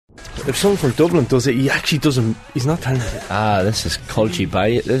if someone from Dublin does it, he actually doesn't. He's not telling it. This is culture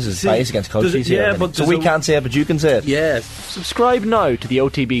bias. This is bias against culture. Yeah, but so we can't say it, but you can say it. Yeah. Subscribe now to the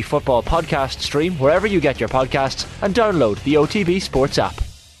OTB Football Podcast stream wherever you get your podcasts, and download the OTB Sports app.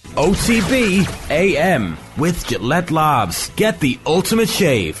 OTB AM with Gillette Labs. Get the ultimate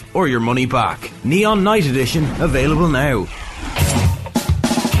shave or your money back. Neon Night Edition available now.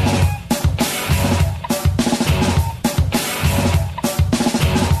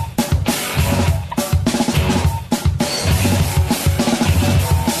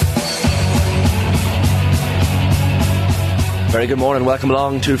 Very good morning, welcome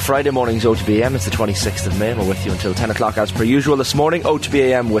along to Friday morning's OTB AM. It's the 26th of May and we're with you until 10 o'clock as per usual this morning. OTB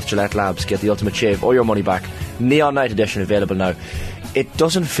AM with Gillette Labs. Get the ultimate shave or your money back. Neon Night Edition available now. It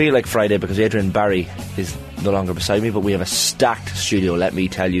doesn't feel like Friday because Adrian Barry is no longer beside me, but we have a stacked studio, let me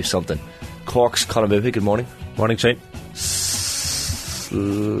tell you something. Cork's Colin Boopy, good morning. Morning, Shane.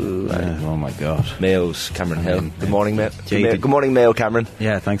 Oh my God. Mayo's Cameron Hill. Good morning, mate. Good morning, Mayo Cameron.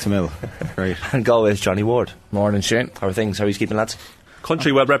 Yeah, thanks a mil. Great. And Galway's Johnny Ward. Morning, Shane. How are things? How are you keeping, lads?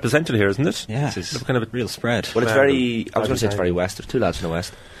 Country well represented here, isn't it? Yeah, It's kind of a real spread. Well, it's very. I was going to say it's very west. There's two lads in the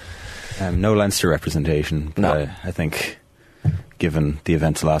west. No Leinster representation. No. I think, given the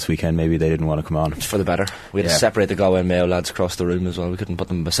events last weekend, maybe they didn't want to come on. It's for the better. We had to separate the Galway and Mayo lads across the room as well. We couldn't put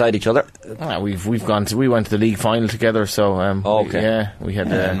them beside each other. We went to the league final together, so okay. We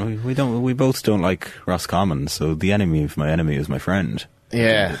had. We both don't like Roscommon, so the enemy of my enemy is my friend. Yeah. At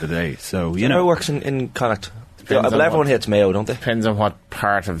the end of the day, so How it works in Connacht. Well, everyone hates Mayo, don't they? Depends on what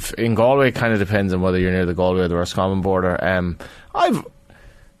part of in Galway. It kind of depends on whether you're near the Galway or the Roscommon border.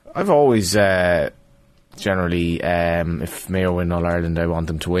 I've always generally if Mayo win All Ireland, I want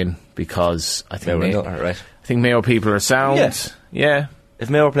them to win because I think I think Mayo people are sound. Yeah. If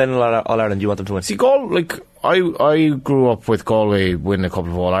Mayo are playing All Ireland, you want them to win. See, I grew up with Galway winning a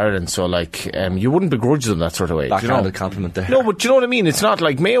couple of All Ireland, so you wouldn't begrudge them that sort of way. Backhanded compliment there. No, but do you know what I mean? It's not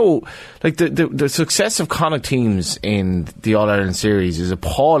like Mayo, like the success of Connacht teams in the All Ireland series is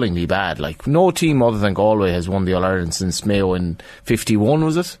appallingly bad. Like no team other than Galway has won the All Ireland since Mayo in 51,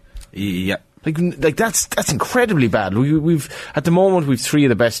 was it? Yeah. Like that's incredibly bad. We've at the moment we've three of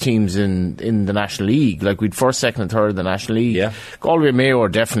the best teams in the National League. Like we'd first, second, and third in the National League. Yeah. Galway and Mayo are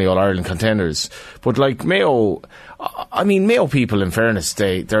definitely All Ireland contenders. But like Mayo, I mean Mayo people, in fairness,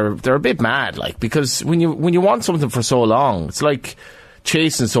 they're a bit mad. Like because when you want something for so long, it's like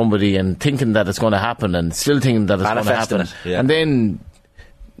chasing somebody and thinking that it's going to happen and still thinking that it's going to happen, and then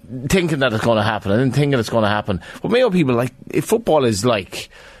thinking that it's going to happen and then thinking it's going to happen. But Mayo people, like if football is like.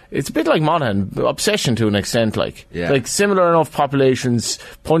 It's a bit like Monaghan, obsession to an extent, like similar enough populations,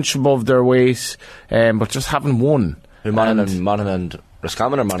 punch above their weight, but just haven't won. Monaghan and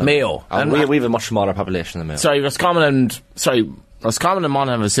Roscommon or Monaghan? Mayo. And we have a much smaller population than Mayo. Roscommon and Monaghan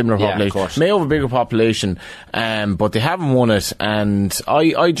have a similar population. Of course. Mayo have a bigger population, but they haven't won it, and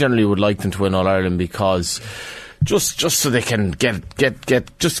I generally would like them to win All Ireland because just so they can get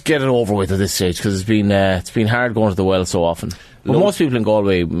it over with at this stage, because it's been hard going to the well so often. But most people in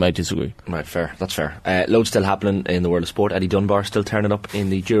Galway might disagree. Right, fair. That's fair. Loads still happening in the world of sport. Eddie Dunbar still turning up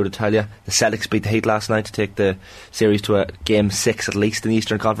in the Giro d'Italia. The Celtics beat the Heat last night to take the series to a Game 6 at least in the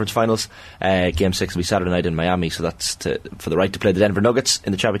Eastern Conference Finals. Game 6 will be Saturday night in Miami, so that's for the right to play the Denver Nuggets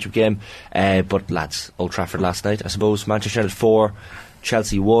in the championship game. But lads, Old Trafford last night, I suppose. Manchester United 4,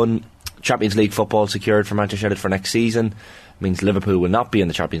 Chelsea 1. Champions League football secured for Manchester United for next season. Means Liverpool will not be in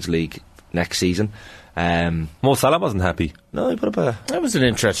the Champions League next season. Mo Salah wasn't happy. No, he put up That was an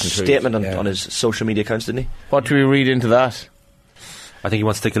interesting statement on his social media accounts, didn't he? What do we read into that? I think he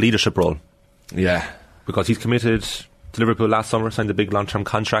wants to take a leadership role. Yeah. Because he's committed to Liverpool last summer, signed a big long-term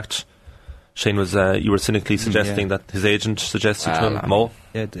contract. Shane, you were cynically suggesting that his agent suggested to him, Mo,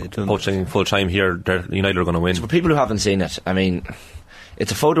 poaching full-time here, United are going to win. So for people who haven't seen it, I mean,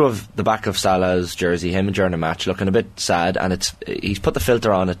 it's a photo of the back of Salah's jersey, him during a match, looking a bit sad, and he's put the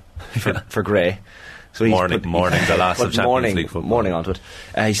filter on it for grey. So morning, the last of Champions League football. Morning onto it.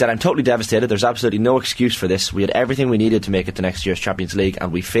 He said, I'm totally devastated. There's absolutely no excuse for this. We had everything we needed to make it to next year's Champions League,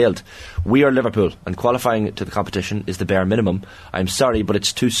 and we failed. We are Liverpool, and qualifying to the competition is the bare minimum. I'm sorry, but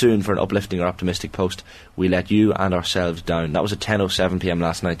it's too soon for an uplifting or optimistic post. We let you and ourselves down. That was at 10:07pm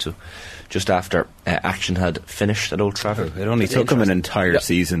last night, so just after action had finished at Old Trafford. It only took him an entire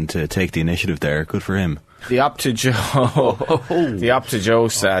season to take the initiative there. Good for him. The Opta-Joe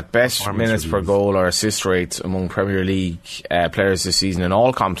stat, best minutes per goal or assist rates among Premier League players this season in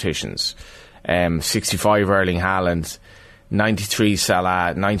all competitions. 65 Erling Haaland, 93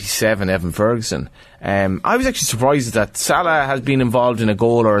 Salah, 97 Evan Ferguson. I was actually surprised that Salah has been involved in a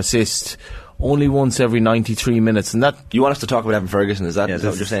goal or assist only once every 93 minutes, and that... You want us to talk about Evan Ferguson, is that what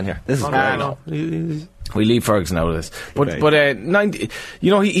you're saying here? This is no. We leave Ferguson out of this. But 90,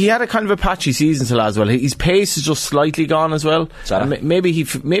 he had a kind of a patchy season till as well. His pace is just slightly gone as well. Maybe he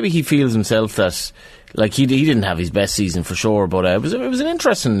feels himself that like he didn't have his best season for sure, but it was an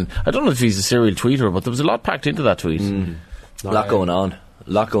interesting... I don't know if he's a serial tweeter, but there was a lot packed into that tweet. A lot going on.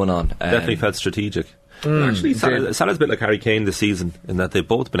 Definitely felt strategic. Actually, Salah's a bit like Harry Kane this season in that they've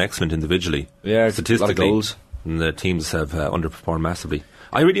both been excellent individually. Yeah, statistically, goals. And the teams have underperformed massively.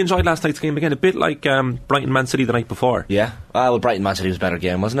 I really enjoyed last night's game again, a bit like Brighton Man City the night before. Yeah, well, Brighton Man City was a better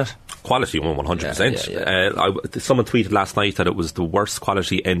game, wasn't it? Quality 100%. Yeah. Someone tweeted last night that it was the worst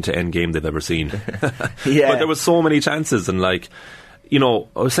quality end-to-end game they've ever seen. Yeah, but there was so many chances, and I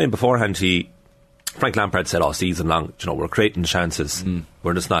was saying beforehand, Frank Lampard said all season long, we're creating chances,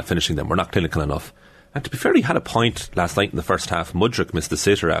 we're just not finishing them, we're not clinical enough. And to be fair, he had a point last night in the first half. Mudryk missed the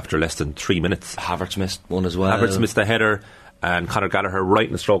sitter after less than 3 minutes. Havertz missed one as well. Havertz missed the header, and Conor Gallagher, right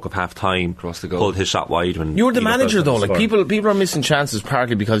in the stroke of half time, across the goal, pulled his shot wide. When you're the manager, though. Like people are missing chances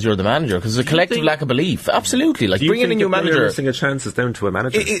partly because you're the manager, because there's a collective lack of belief. Absolutely, like bringing in a new manager. Missing a chance is down to a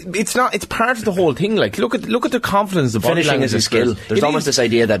manager. It's not. It's part of the whole thing. Like look at the confidence. The finishing is a skill. There's almost this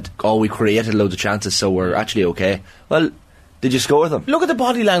idea that we created loads of chances, so we're actually okay. Well, did you score them? Look at the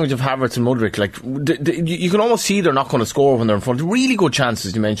body language of Havertz and Mudryk. Like you can almost see they're not going to score when they're in front. Really good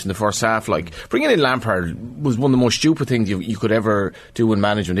chances, you mentioned the first half. Like bringing in Lampard was one of the most stupid things you could ever do in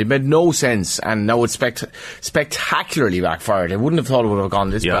management. It made no sense, and now it's spectacularly backfired. I wouldn't have thought it would have gone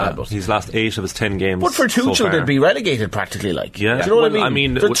this bad. But he's lost 8 of his 10 games. But for Tuchel, they'd be relegated practically. Like, do you know what I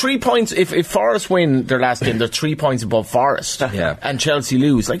mean? They're 3 points. If Forest win their last game, they're 3 points above Forest. And Chelsea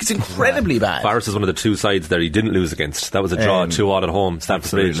lose. Like, it's incredibly bad. Forest is one of the 2 sides there he didn't lose against. That was a draw. 2-2 at home,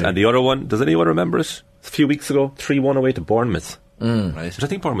 Stamford Bridge. And the other one, does anyone remember it? A few weeks ago, 3-1 away to Bournemouth. Right. Which I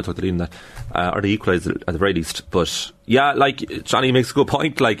think Bournemouth took the lead in that, or they equalised at the very least. But yeah, like Johnny makes a good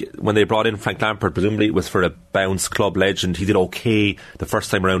point. Like when they brought in Frank Lampard, presumably it was for a bounce club legend. He did okay the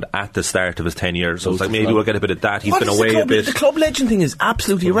first time around at the start of his 10 years. So it's like maybe we'll get a bit of that. He's been away a bit. The club legend thing is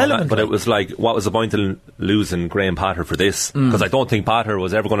absolutely irrelevant. But it was like, what was the point of losing Graham Potter for this? Because I don't think Potter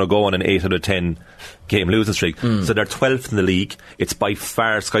was ever going to go on an 8 out of 10 game losing streak. So they're 12th in the league. It's by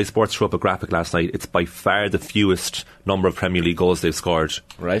far, Sky Sports threw up a graphic last night, it's by far the fewest number of Premier League goals they've scored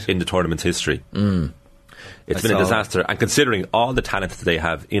in the tournament's history. It's been a disaster, and considering all the talent that they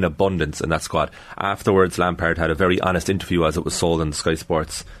have in abundance in that squad. Afterwards, Lampard had a very honest interview as it was sold on Sky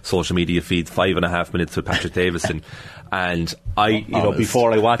Sports social media feeds, 5.5 minutes with Patrick Davison. And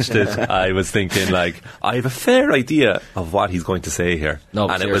before I watched it, I was thinking, like, I have a fair idea of what he's going to say here. No,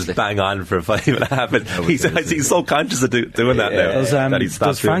 and seriously. it was bang on for 5.5. He's so conscious of doing that now. That he's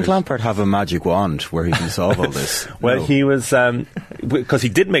does Frank Lampard have a magic wand where he can solve all this? Well, he was, because he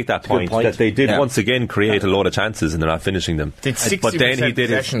did make that point that they did once again create a load of chances and they're not finishing them. Did 60%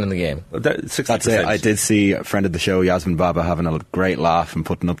 possession in the game. That's it. I did see a friend of the show, Yasmin Baba, having a great laugh and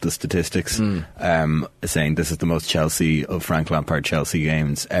putting up the statistics, saying this is the most Chelsea of Frank Lampard Chelsea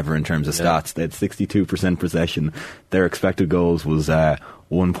games ever in terms of stats. They had 62% possession. Their expected goals was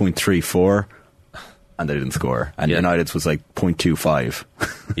 1.34, and they didn't score. And United's was like 0.25.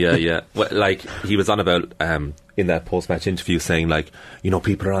 Yeah. Well, like he was on about in that post-match interview saying, like,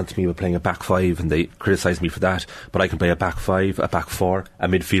 people are on to me with playing a back 5 and they criticise me for that, but I can play a back 5, a back 4, a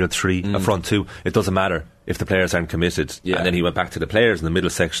midfield 3, a front 2. It doesn't matter if the players aren't committed. And then he went back to the players in the middle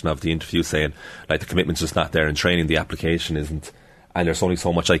section of the interview saying, like, the commitment's just not there in training, the application isn't, and there's only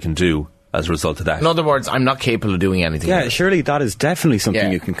so much I can do as a result of that. In other words, I'm not capable of doing anything. Yeah, surely that is definitely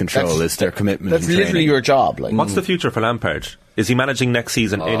something you can control, is their commitment. That's literally your job. Like, what's the future for Lampard? Is he managing next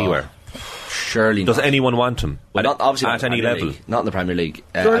season anywhere? Surely Does not. anyone want him? Well, not obviously at any level. League. Not in the Premier League.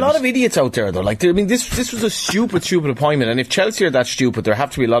 There are a lot of idiots out there, though. Like, this was a stupid appointment, and if Chelsea are that stupid, there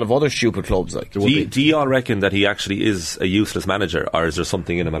have to be a lot of other stupid clubs. Like, do you all reckon that he actually is a useless manager, or is there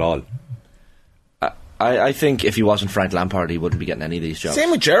something in him at all? I think if he wasn't Frank Lampard, he wouldn't be getting any of these jobs.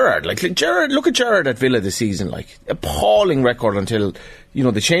 Same with Gerrard. Like Gerrard, look at Gerrard at Villa this season. Like, appalling record until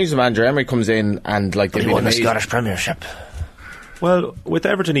they changed the manager. Emery comes in and he won the Scottish Premiership. Well, with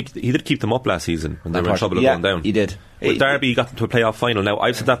Everton, he did keep them up last season when they were in trouble of going down. He did. With Derby, he got them to a playoff final. Now,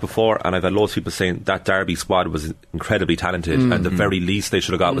 I've said that before, and I've had loads of people saying that Derby squad was incredibly talented, and the very least they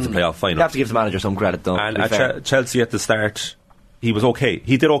should have got was the playoff final. You have to give the manager some credit, though. And at Chelsea at the start, he was okay.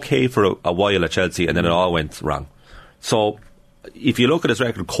 He did okay for a while at Chelsea, and then it all went wrong. So, if you look at his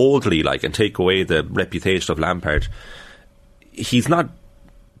record coldly, and take away the reputation of Lampard, he's not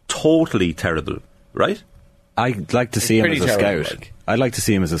totally terrible, right? I'd like to see him as a scout. I'd like to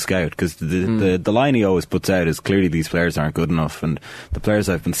see him as a scout, because the line he always puts out is clearly these players aren't good enough, and the players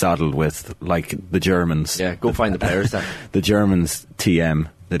I've been saddled with, like the Germans. Yeah, go find the players then. The Germans TM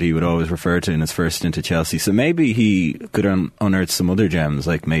that he would always refer to in his first stint at Chelsea. So maybe he could unearth some other gems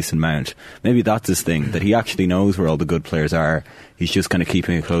like Mason Mount. Maybe that's his thing, that he actually knows where all the good players are. He's just kind of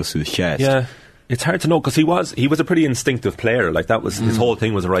keeping it close to his chest. Yeah. It's hard to know, because he was a pretty instinctive player. Like, that was his whole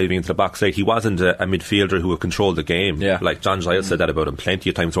thing, was arriving into the box. Like, he wasn't a midfielder who would control the game. Yeah. Like John Giles said that about him plenty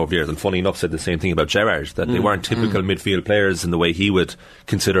of times over the years, and funny enough said the same thing about Gerrard, that they weren't typical midfield players in the way he would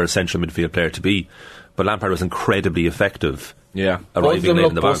consider a central midfield player to be. But Lampard was incredibly effective. Yeah, arriving late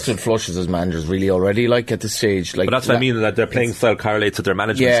in the box. Busted flushes as managers really already. Like, at this stage, like, but that's what I mean, that their playing style correlates with their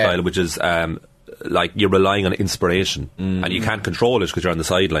management style, which is like, you're relying on inspiration, and you can't control it because you're on the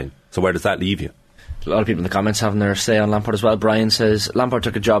sideline. So where does that leave you? A lot of people in the comments having their say on Lampard as well. Brian says Lampard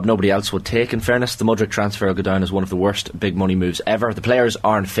took a job nobody else would take. In fairness, the Mudryk transfer will go down as one of the worst big money moves ever. The players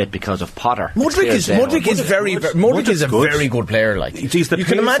aren't fit because of Potter. Mudryk is a very good player. Like, Jeez, you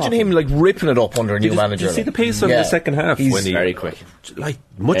can imagine him like ripping it up under a new manager. Did you see the pace of the second half? He's very quick. Like,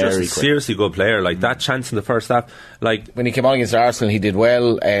 Mudryk is a seriously good player. Like, that chance in the first half, like, when he came on against Arsenal, he did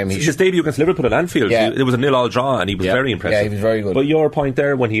well. His debut against Liverpool at Anfield, it was a 0-0 draw, and he was very impressive. Yeah, he was very good. But your point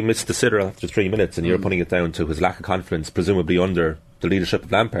there, when he missed the sitter after 3 minutes, and you're putting it down to his lack of confidence, presumably under the leadership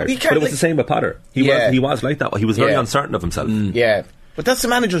of Lampard. But it was the same with Potter. He was like that. He was very uncertain of himself. Yeah, but that's the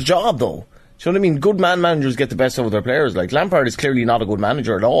manager's job, though. Do you know what I mean? Good managers get the best out of their players. Like, Lampard is clearly not a good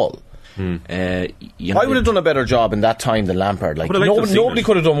manager at all. I would have done a better job in that time than Lampard. Like, nobody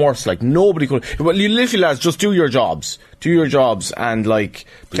could have done worse. Like, nobody could. Well, you literally, lads, just do your jobs. Do your jobs, and like,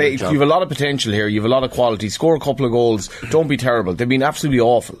 play. You have a lot of potential here. You have a lot of quality. Score a couple of goals. Don't be terrible. They've been absolutely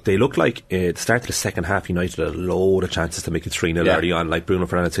awful. They look like at the start of the second half, United had a load of chances to make it 3-0 early on. Like, Bruno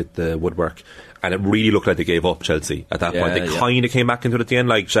Fernandes hit the woodwork, and it really looked like they gave up, Chelsea, at that point. They kind of came back into it at the end.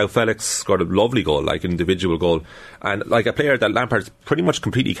 Like, João Felix scored a lovely goal, like an individual goal, and like a player that Lampard's pretty much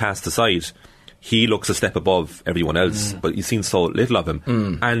completely cast aside. He looks a step above everyone else, but you've seen so little of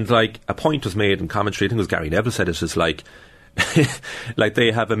him. And like, a point was made in commentary, I think it was Gary Neville said, it's just like, like,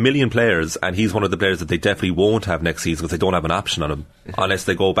 they have 1 million players, and he's one of the players that they definitely won't have next season because they don't have an option on him unless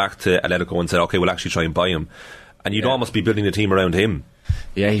they go back to Atletico and say, okay, we'll actually try and buy him. And you'd almost be building a team around him.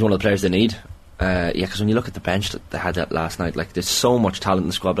 Yeah, he's one of the players they need. Because when you look at the bench that they had that last night, like, there's so much talent in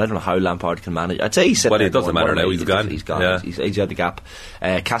the squad, but I don't know how Lampard can manage. I'd say he's sitting. Well, it doesn't matter now. He's gone. He's gone. He's out the gap.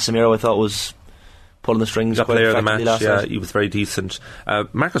 Casemiro, I thought, was pulling the strings. Got quite player of the effectively match. last night. He was very decent.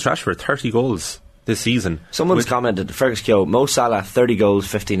 Marcus Rashford, 30 goals this season. Someone's commented, Fergus Keogh, Mo Salah 30 goals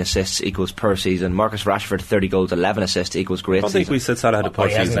 15 assists equals per season. Marcus Rashford 30 goals 11 assists equals great I don't season. think we said Salah had a poor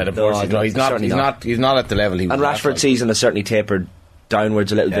season. He's not at the level he was. And Rashford's season has certainly tapered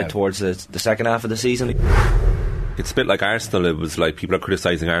downwards a little bit towards the second half of the season. It's a bit like Arsenal. It was like, people are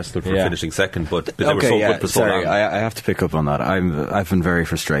criticising Arsenal for finishing second, but they were so good for so long. I have to pick up on that. I've been very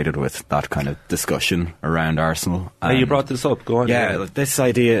frustrated with that kind of discussion around Arsenal. Hey, you brought this up. Go on. Yeah, this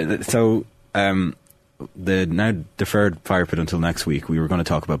idea. So, the now deferred fire pit until next week, we were going to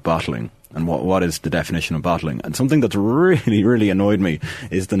talk about bottling and what is the definition of bottling. And something that's really, really annoyed me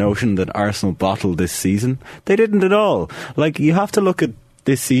is the notion that Arsenal bottled this season. They didn't at all. Like, you have to look at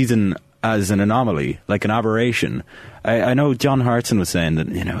this season as an anomaly, like an aberration. I know John Hartson was saying that,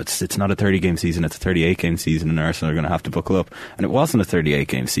 you know, it's not a 30-game season, it's a 38-game season, and Arsenal are going to have to buckle up. And it wasn't a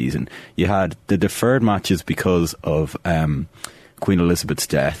 38-game season. You had the deferred matches because of Queen Elizabeth's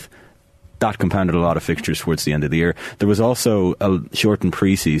death. That compounded a lot of fixtures towards the end of the year. There was also a shortened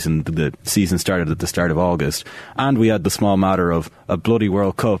pre-season. The season started at the start of August. And we had the small matter of a bloody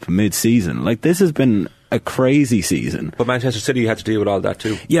World Cup mid-season. Like, this has been a crazy season. But Manchester City had to deal with all that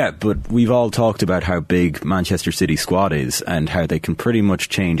too. Yeah, but we've all talked about how big Manchester City squad is and how they can pretty much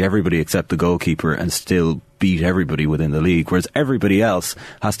change everybody except the goalkeeper and still beat everybody within the league, whereas everybody else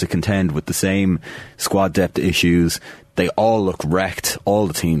has to contend with the same squad depth issues. They all look wrecked. All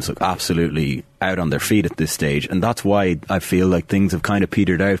the teams look absolutely out on their feet at this stage, and that's why I feel like things have kind of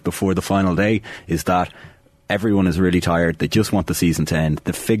petered out before the final day, is that everyone is really tired. They just want the season to end.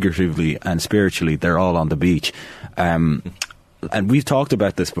 Figuratively and spiritually, they're all on the beach. And we've talked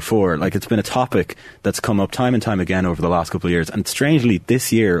about this before. Like, it's been a topic that's come up time and time again over the last couple of years. And strangely,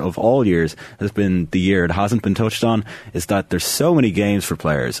 this year, of all years, has been the year it hasn't been touched on, is that there's so many games for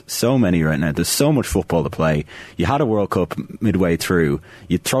players. So many right now. There's so much football to play. You had a World Cup midway through.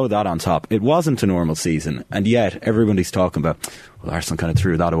 You throw that on top. It wasn't a normal season. And yet, everybody's talking about, well, Arsenal kind of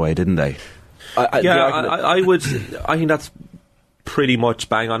threw that away, didn't they? I think that's pretty much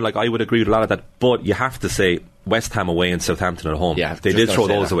bang on. Like, I would agree with a lot of that, but you have to say West Ham away and Southampton at home. Yeah, they did throw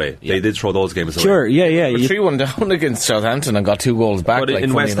those away. Yeah. They did throw those games away. Sure, yeah. You- 3-1 down against Southampton and got 2 goals back. But like, in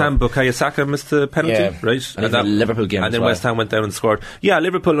funny West Ham, Bukayo Saka missed the penalty, Yeah. right? And then the Liverpool game and as then well. West Ham went down and scored. Yeah,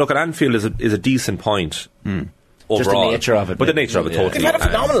 Liverpool. Look, at Anfield is a decent point. Just the Overall. nature of it, but the maybe. nature of it, Yeah. totally. They've had a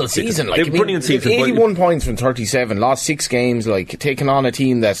phenomenal season. Like, They've brilliant season. they've but- 81 points from 37, lost 6 games, like taking on a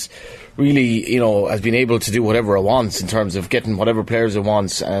team that's really, has been able to do whatever it wants in terms of getting whatever players it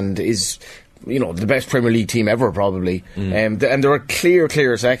wants, and is, the best Premier League team ever, probably. And they're a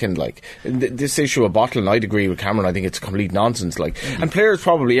clear second. Like, this issue of bottling, I'd agree with Cameron. I think it's complete nonsense. Like, and players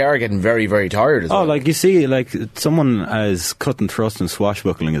probably are getting very, very tired as well. Oh, like you see, like someone as cut and thrust and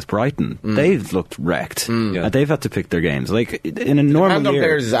swashbuckling as Brighton, they've looked wrecked. And they've had to pick their games. Like in a normal hand on year,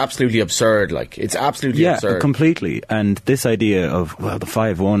 players is absolutely absurd. Like, it's absolutely absurd. completely. And this idea of the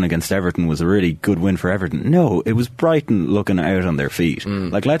 5-1 against Everton was a really good win for Everton. No, it was Brighton looking out on their feet.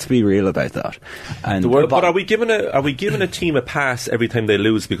 Like, let's be real about that. And But are we giving a team a pass every time they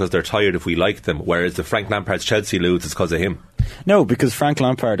lose because they're tired if we like them? Whereas the Frank Lampard's Chelsea lose, it's because of him. no, because Frank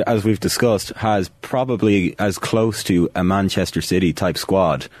Lampard, as we've discussed, has probably as close to a Manchester City type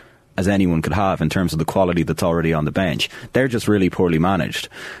squad as anyone could have in terms of the quality that's already on the bench. They're just really poorly managed.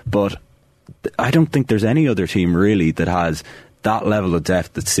 But I don't think there's any other team really that has that level of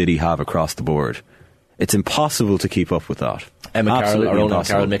depth that City have across the board. It's impossible to keep up with that. Emma Carroll, Absolutely our own Emma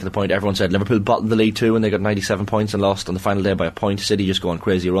impossible. Carroll, making the point. Everyone said Liverpool bottled the league too when they got 97 points and lost on the final day by a point. City just go on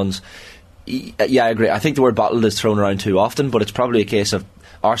crazy runs. Yeah, I agree. I think the word bottled is thrown around too often, but it's probably a case of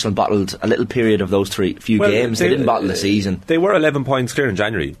Arsenal bottled a little period of those few games. They didn't bottle the season. They were 11 points clear in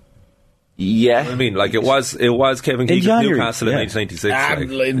January. Yeah. I mean, like, it was Kevin Keegan's January, Newcastle in yeah.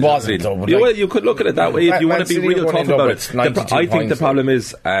 1996. It wasn't, though. But You could look at it that way if you want to be real tough about it. I think the problem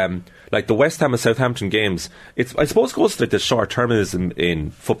is, like the West Ham and Southampton games, I suppose it goes to like the short-termism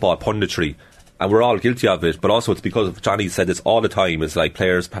in football punditry, and we're all guilty of it, but also it's because Johnny said this all the time, is like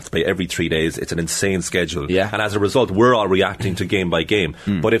players have to play every 3 days. It's an insane schedule. Yeah. And as a result, we're all reacting to game by game.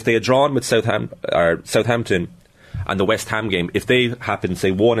 But if they had drawn with Southampton and the West Ham game, if they happened,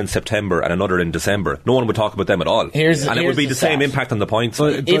 say, one in September and another in December, no one would talk about them at all. And it would be the same impact on the points.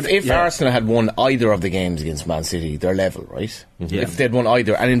 If Arsenal had won either of the games against Man City, they're level, right? If they'd won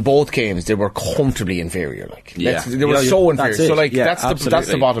either, and in both games they were comfortably inferior. Like, they were so inferior. that's So, it. like, Yeah, that's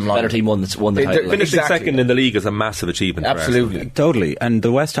the bottom line. Better team won the title. Like. Finishing Exactly. second in the league is a massive achievement. for Absolutely. Arsenal. Totally. And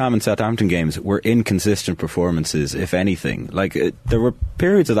the West Ham and Southampton games were inconsistent performances, if anything. Like, there were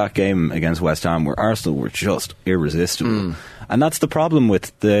periods of that game against West Ham where Arsenal were just irresistible. And that's the problem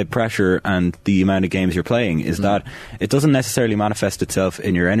with the pressure and the amount of games you're playing, is that it doesn't necessarily manifest itself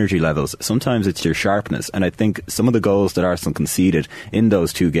in your energy levels. Sometimes it's your sharpness. And I think some of the goals that Arsenal conceded in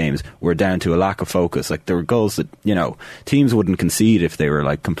those 2 games were down to a lack of focus. Like, there were goals that, teams wouldn't concede if they were,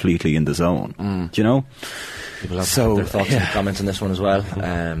 like, completely in the zone. Do you know? People have their thoughts and comments on this one as well.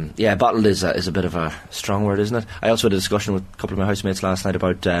 Bottled is a bit of a strong word, isn't it? I also had a discussion with a couple of my housemates last night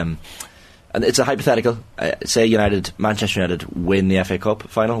about, and it's a hypothetical, say Manchester United win the FA Cup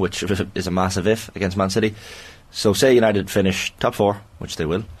final, which is a massive if, against Man City. So say United finish top 4, which they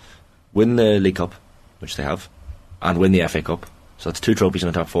will, win the League Cup, which they have, and win the FA Cup. So it's 2 trophies in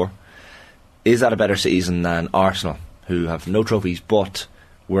the top 4. Is that a better season than Arsenal, who have no trophies but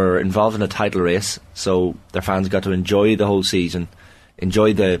were involved in a title race, so their fans got to enjoy the whole season,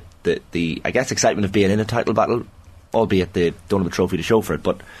 enjoy the I guess excitement of being in a title battle, albeit they don't have a trophy to show for it.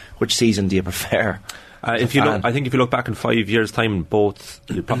 But which season do you prefer? I think if you look back in 5 years' time, both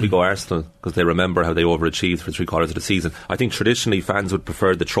you'd probably go Arsenal, because they remember how they overachieved for 3/4 of the season. I think traditionally fans would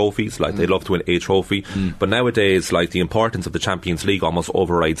prefer the trophies, like they'd love to win a trophy. But nowadays, like, the importance of the Champions League almost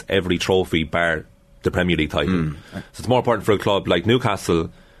overrides every trophy bar the Premier League title. So it's more important for a club like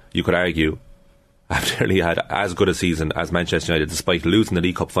Newcastle, you could argue, have nearly had as good a season as Manchester United, despite losing the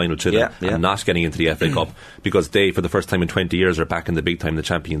League Cup final to them and not getting into the FA Cup, because they, for the first time in 20 years, are back in the big time in the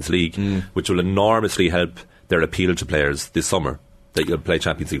Champions League, which will enormously help their appeal to players this summer that you'll play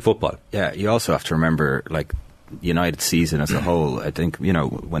Champions League football. Yeah, you also have to remember, like, United's season as a whole. I think,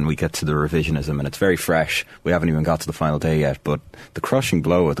 when we get to the revisionism, and it's very fresh, we haven't even got to the final day yet, but the crushing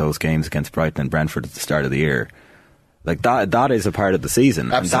blow of those games against Brighton and Brentford at the start of the year, like, that is a part of the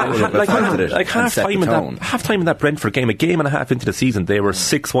season. Absolutely. And that would have affected it Like and set the tone. half time in that Brentford game, a game and a half into the season, they were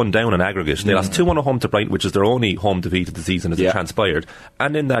 6-1 down in aggregate. They lost 2-1 at home to Brighton, which is their only home defeat of the season as it transpired.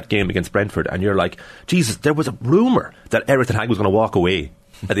 And in that game against Brentford, and you're like, Jesus, there was a rumour that Eric Ten Hag was going to walk away.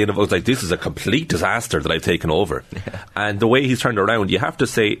 At the end of it, I was like, this is a complete disaster that I've taken over. And the way he's turned around, you have to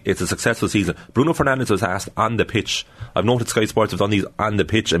say it's a successful season. Bruno Fernandes was asked on the pitch. I've noted Sky Sports have done these on the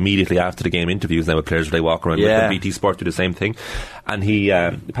pitch immediately after the game interviews now with players where they walk around with them. BT Sport do the same thing. And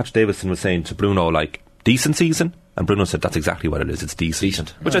Patrick Davison was saying to Bruno, like, decent season. And Bruno said that's exactly what it is. It's decent.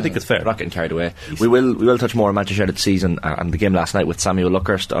 Which I think is fair. We're not getting carried away. We will touch more on Manchester United's season and the game last night with Samuel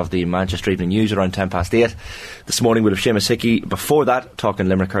Luckhurst of the Manchester Evening News around 8:10. This morning we'll have Seamus Hickey. Before that, talking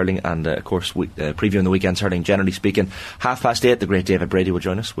Limerick hurling and of course previewing the weekend's hurling generally speaking. 8:30, the great David Brady will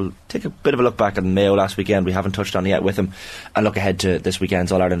join us. We'll take a bit of a look back at Mayo last weekend. We haven't touched on it yet with him, and look ahead to this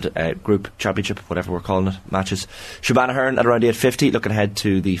weekend's All-Ireland Group Championship, whatever we're calling it, matches. Shabana Hearn at around 8:50, looking ahead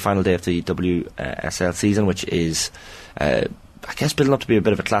to the final day of the WSL season, which is I guess building up to be a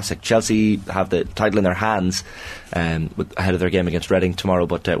bit of a classic. Chelsea have the title in their hands ahead of their game against Reading tomorrow,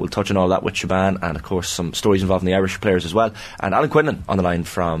 but we'll touch on all that with Shaban, and of course some stories involving the Irish players as well, and Alan Quinlan on the line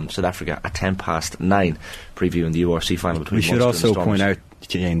from South Africa at 9:10 previewing the URC final between we should Munster also point out,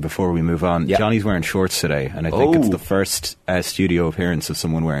 Jane, before we move on, Johnny's wearing shorts today, and I think it's the first studio appearance of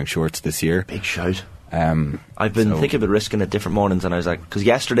someone wearing shorts this year. Big shout. I've been thinking about risking it different mornings, and I was like, because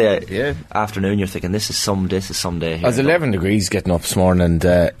yesterday afternoon you're thinking this is some day here. It was 11 degrees getting up this morning, and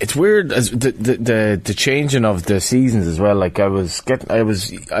it's weird as the changing of the seasons as well. Like I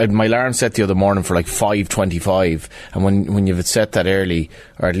had my alarm set the other morning for like 5:25, and when you've set that early,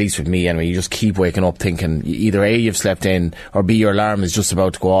 or at least with me anyway, you just keep waking up thinking either A, you've slept in, or B, your alarm is just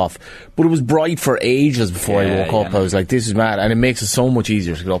about to go off. But it was bright for ages before I woke up. I was like, this is mad, and it makes it so much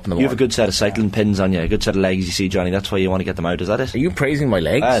easier to get up in the morning. You have a good set of cycling pins on you, a good set of legs, you see, Johnny. That's why you want to get them out, is that it? Are you praising my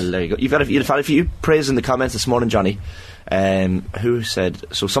legs? Well, there you go. If you praise in the comments this morning, Johnny. Who said?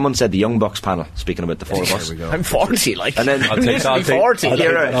 So someone said the Young Bucks panel. Speaking about the four of us, I'm 40, like, and then I'm literally 40.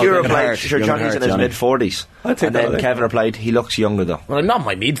 Kira replied, "Sure, Johnny's in his mid-40s." And then Kevin replied, "He looks younger though." Well, I'm not in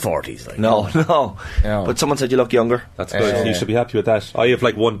my mid-40s. Like. No. But someone said you look younger. That's good. You should be happy with that. I have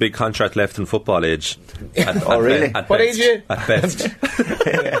like one big contract left in football age. Really? What age are you? At best.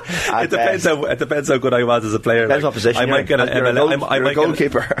 It depends how good I was as a player. Depends what position. I might get you're a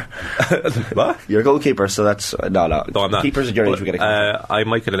goalkeeper. What? You're a goalkeeper, so that's no. I'm not. Keepers at your age we get a I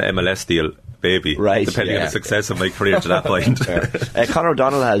might get an MLS deal, baby. Right. Depending on the success of my career to that point. Conor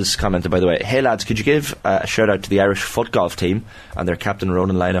O'Donnell has commented, by the way, "Hey lads, could you give a shout out to the Irish foot golf team and their captain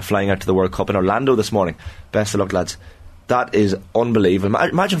Ronan Lina flying out to the World Cup in Orlando this morning? Best of luck, lads." That is unbelievable.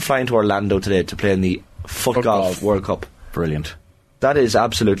 Imagine flying to Orlando today to play in the foot golf World Cup. Brilliant. That is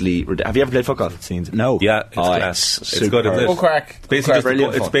absolutely ridiculous. Have you ever played foot golf? No. Yeah, it's class. It's good, isn't it? Go crack.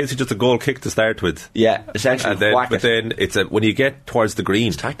 It's basically just a goal kick to start with. Yeah, essentially. And then, it's when you get towards the green,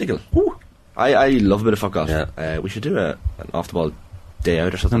 it's tactical. I love a bit of foot golf. Yeah. We should do an off the ball day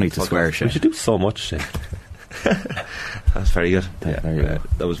out or something. No need to swear shit. We should do so much shit. That's very good.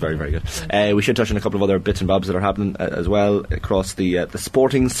 That was very, very good. We should touch on a couple of other bits and bobs that are happening as well across the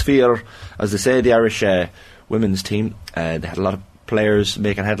sporting sphere. As they say, the Irish women's team, they had a lot of players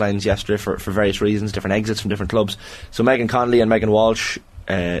making headlines yesterday for various reasons, different exits from different clubs. So Megan Connolly and Megan Walsh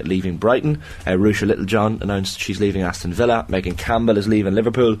leaving Brighton. Rusha Littlejohn announced she's leaving Aston Villa. Megan Campbell is leaving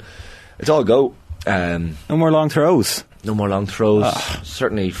Liverpool. It's all go. No more long throws. No more long throws.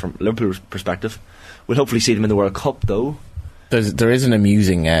 Certainly from Liverpool's perspective. We'll hopefully see them in the World Cup though. There is an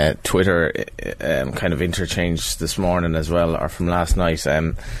amusing Twitter kind of interchange this morning as well, or from last night.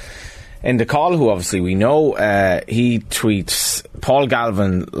 In the call, who obviously we know, he tweets Paul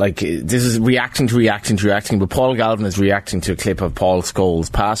Galvin, like, this is reacting, but Paul Galvin is reacting to a clip of Paul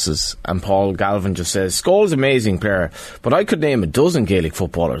Scholes' passes, and Paul Galvin just says, Scholes, amazing player, but I could name a dozen Gaelic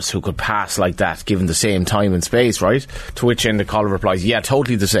footballers who could pass like that given the same time and space, right? To which in the caller replies, yeah,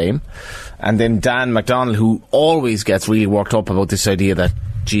 totally the same. And then Dan McDonald, who always gets really worked up about this idea that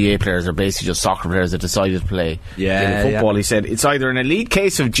GA players are basically just soccer players that decided to play football. He said it's either an elite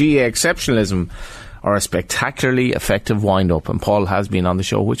case of GA exceptionalism or a spectacularly effective wind-up. And Paul has been on the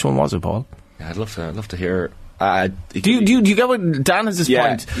show. Which one was it, Paul? Yeah, I'd love to hear. Do you get what Dan has this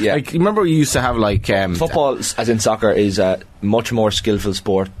point? Yeah. Like, remember we used to have like football, as in soccer, is a much more skillful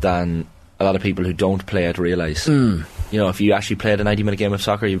sport than a lot of people who don't play it realise. You know, if you actually played a 90-minute game of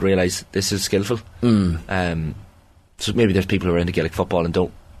soccer, you'd realise this is skillful. So maybe there's people who are into Gaelic football and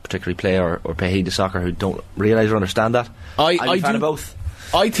don't particularly play or pay heed to soccer who don't realise or understand that. I'm a fan of both.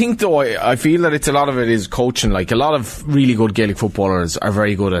 I think though, I feel that a lot of it is coaching. Like, a lot of really good Gaelic footballers are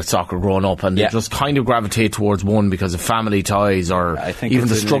very good at soccer growing up, and they just kind of gravitate towards one because of family ties or I think even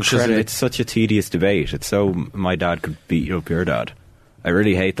the structures. It's such a tedious debate. It's so my dad could beat up your dad. I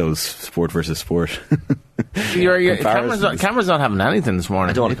really hate those sport versus sport. Cameron's not having anything this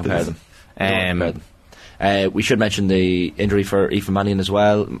morning. I don't want to compare them. We should mention the injury for Aoife Mannion as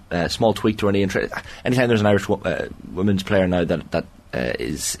well. Small tweak to her knee. Anytime there's an Irish women's player now that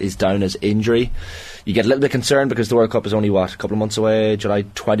is down as injury, you get a little bit concerned because the World Cup is only a couple of months away. July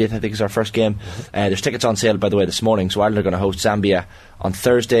 20th I think is our first game. There's tickets on sale by the way this morning. So Ireland are going to host Zambia on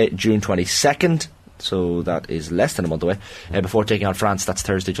Thursday, June 22nd. so that is less than a month away, before taking on France. That's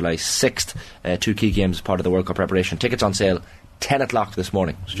Thursday, July 6th. 2 key games as part of the World Cup preparation. Tickets on sale 10 o'clock this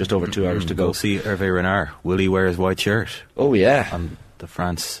morning, so just over 2 hours to go. Go see Hervé Renard. Will he wear his white shirt? Oh yeah, on the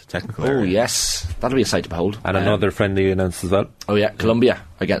France technical oh area. yes, that'll be a sight to behold. And another friendly announced as well. Oh yeah, Colombia.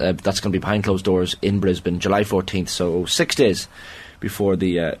 Again, that's going to be behind closed doors in Brisbane, July 14th. So 6 days before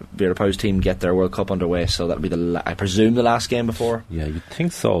the Vera Pauw's team get their World Cup underway. So that'll be I presume the last game before. Yeah, you'd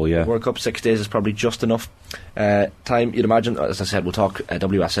think so. Yeah. World Cup 6 days is probably just enough time. You'd imagine. As I said, we'll talk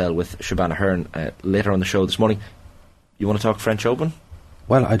WSL with Shabana Hearn later on the show this morning. You want to talk French Open?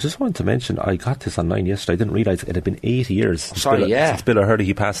 Well, I just wanted to mention, I got this online yesterday. I didn't realise it had been 80 years since Sorry, since Bill O'Hurley,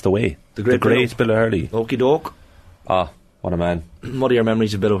 he passed away. The great Bill O'Hurley. Okie doke. Ah, what a man. What are your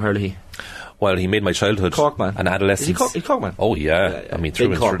memories of Bill O'Hurley? Well, he made my childhood Cork man. and adolescence. Is he Cork man? Oh yeah. I mean,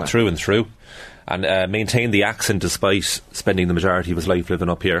 through and through. And maintained the accent despite spending the majority of his life living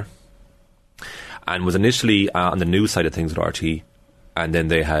up here. And was initially on the news side of things at RT. And then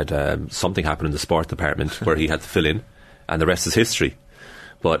they had something happen in the sport department where he had to fill in. And the rest is history.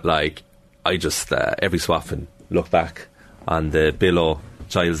 But like, I just every so often look back on the Billo,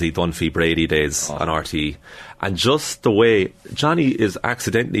 Gilesy, Dunphy, Brady days on RT, and just the way Johnny is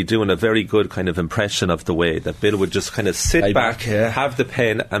accidentally doing a very good kind of impression of the way that Bill would just kind of sit back, have the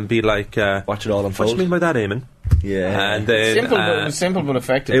pen, and be like, watch it all unfold. What do you mean by that, Eamon? Yeah, and then simple but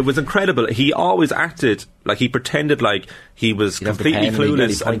effective. It was incredible. He always acted like he pretended like he was completely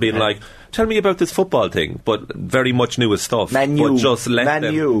clueless and being like, "Tell me about this football thing," but very much knew his stuff. But just let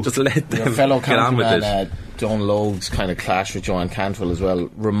them Your fellow get on with it. Don Logue's kind of clash with Joanne Cantwell as well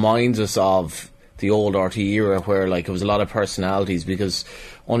reminds us of the old RT era where like it was a lot of personalities, because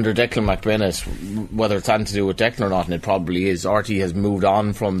under Declan McBennett, whether it's anything to do with Declan or not, and it probably is, RT has moved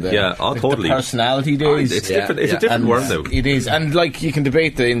on from the totally. The personality days. It's different. It's a different world now. It is, and like you can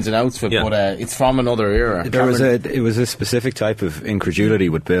debate the ins and outs of it, but it's from another era. It was a specific type of incredulity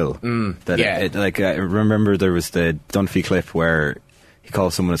with Bill. I remember there was the Dunphy clip where he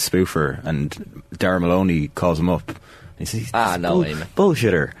calls someone a spoofer, and Darragh Maloney calls him up. He says,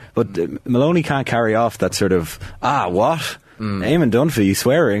 bullshitter. But Maloney can't carry off that sort of what? Eamon Dunphy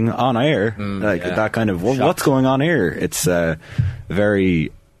swearing on air, that kind of what's going on here? It's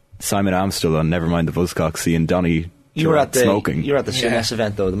very Simon Amstel on Nevermind the Buzzcocks, seeing Donny smoking. You were at the Souness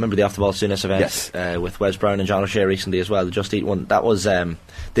event though. Remember the Off the Ball Souness event? Yes. With Wes Brown and John O'Shea recently as well. The Just Eat one. That was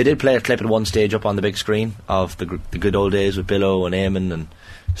they did play a clip at one stage up on the big screen of the good old days with Billo and Eamon and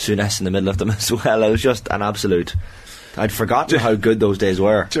Souness in the middle of them as well. It was just an absolute. I'd forgotten how good those days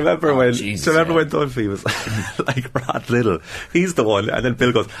were. Do you remember when Dunphy was like Rod Little? He's the one, and then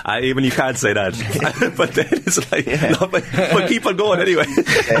Bill goes, even you can't say that. But then it's like, but keep on going anyway.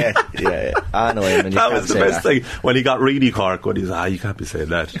 I know him. That was the best thing when he got really Cork. When he's you can't be saying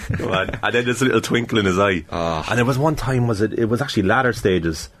that. Come on. And then there's a little twinkle in his eye. And there was one time, it was actually latter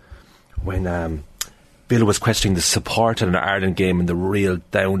stages when Bill was questioning the support in an Ireland game in the real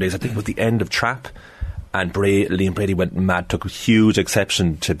down days. I think it was the end of Trap. And Liam Brady went mad, took a huge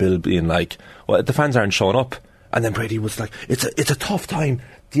exception to Bill being like, well, the fans aren't showing up. And then Brady was like, it's a tough time.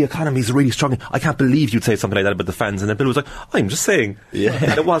 The economy's really struggling. I can't believe you'd say something like that about the fans. And then Bill was like, I'm just saying. Yeah.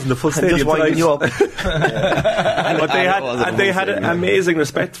 And it wasn't a full stadium. Just winding you up. But they had amazing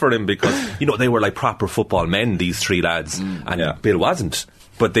respect for him because, they were like proper football men, these three lads. And Bill wasn't.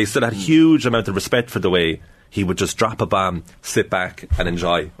 But they still had a huge amount of respect for the way he would just drop a bomb, sit back and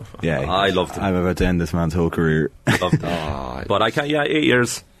enjoy. Yeah, I loved him. I'm about to end this man's whole career. Loved him. But I can't. 8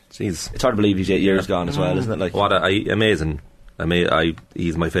 years. Jeez, it's hard to believe he's 8 years gone as well, isn't it? Like amazing.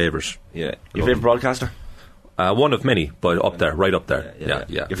 He's my favourite. Yeah, your favourite broadcaster? One of many, but up there, right up there. Yeah.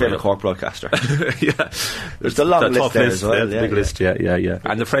 Your favourite Cork broadcaster? Yeah, there's a long list there as well. Big list. Yeah.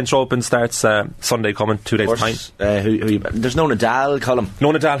 And the French Open starts Sunday coming, 2 days time. There's no Nadal, Colm.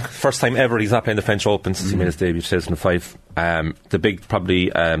 No Nadal, first time ever. He's not playing the French Open since he made his debut 2005. The big probably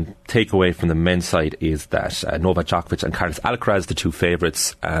takeaway from the men's side is that Novak Djokovic and Carlos Alcaraz, the two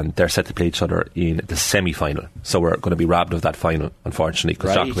favourites, they're set to play each other in the semi-final. So we're going to be robbed of that final, unfortunately,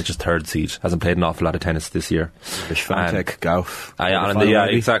 because Djokovic is third seed, hasn't played an awful lot of tennis this year. Swiatek,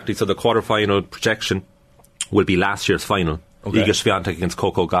 Gauff. Exactly. So the quarter-final projection will be last year's final. Iga Swiatek against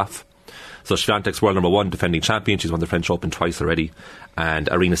Coco Gauff. So Swiatek's world number 1 defending champion. She's won the French Open twice already. And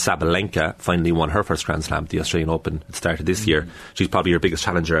Aryna Sabalenka finally won her first Grand Slam, the Australian Open. It started this year. She's probably her biggest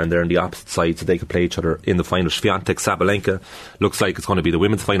challenger, and they're on the opposite side, so they could play each other in the final. Swiatek, Sabalenka looks like it's going to be the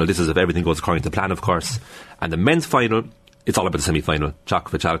women's final. This is if everything goes according to plan, of course. And the men's final, it's all about the semi-final.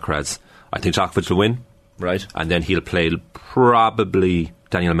 Djokovic, Alcaraz. I think Djokovic will win. Right. And then he'll play probably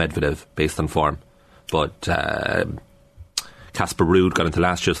Daniel Medvedev based on form. But Casper Ruud got into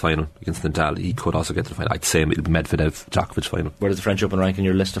last year's final against Nadal. He could also get to the final. I'd say it'll be Medvedev Djokovic final. Where does the French Open rank in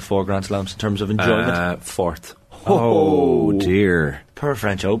your list of 4 Grand Slams in terms of enjoyment? 4th. Oh dear. Per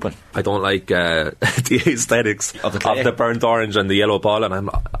French Open. I don't like the aesthetics of the burnt orange and the yellow ball, and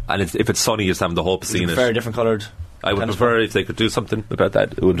if it's sunny, you just have the hope of seeing it. Very different coloured. I would prefer if they could do something about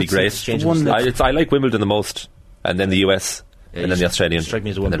that. It would be great. I like Wimbledon the most, and then the US, and then the Australian, strike me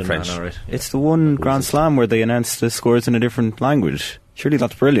as a and then Wimbledon French. man, all right. It's the one Grand Slam where they announced the scores in a different language. Surely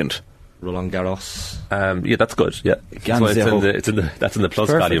that's brilliant. Roland Garros. Yeah, that's good. Yeah, that's in the plus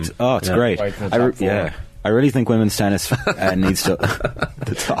column. Oh, it's great. I really think women's tennis needs to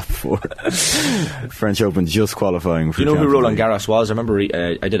the top 4. French Open just qualifying for. Do you know who Roland Garros was? I remember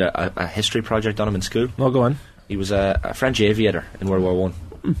I did a history project on him in school. Oh, go on. He was a French aviator in World War One.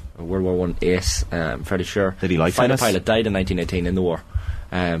 A World War One ace. I'm fairly sure. Did he like Fighter tennis? pilot died in 1918 in the war.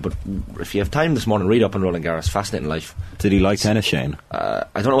 But if you have time this morning, read up on Roland Garros. Fascinating life. Did he like tennis, Shane? I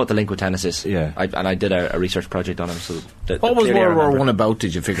don't know what the link with tennis is. Yeah. I did a research project on him. So what was World War One about?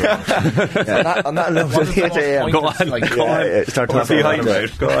 Did you figure out? on that note, Go on. Start talking behind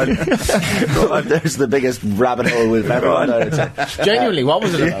it. Go on. Go on. There's the biggest rabbit hole we've ever gone. Genuinely, what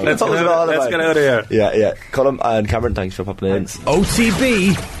was it about? Let's get out of here. Yeah. Colm and Cameron, thanks for popping in.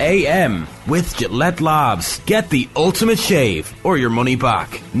 OTB AM with Gillette Labs. Get the ultimate shave or your money back.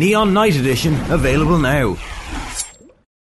 Neon Night Edition available now.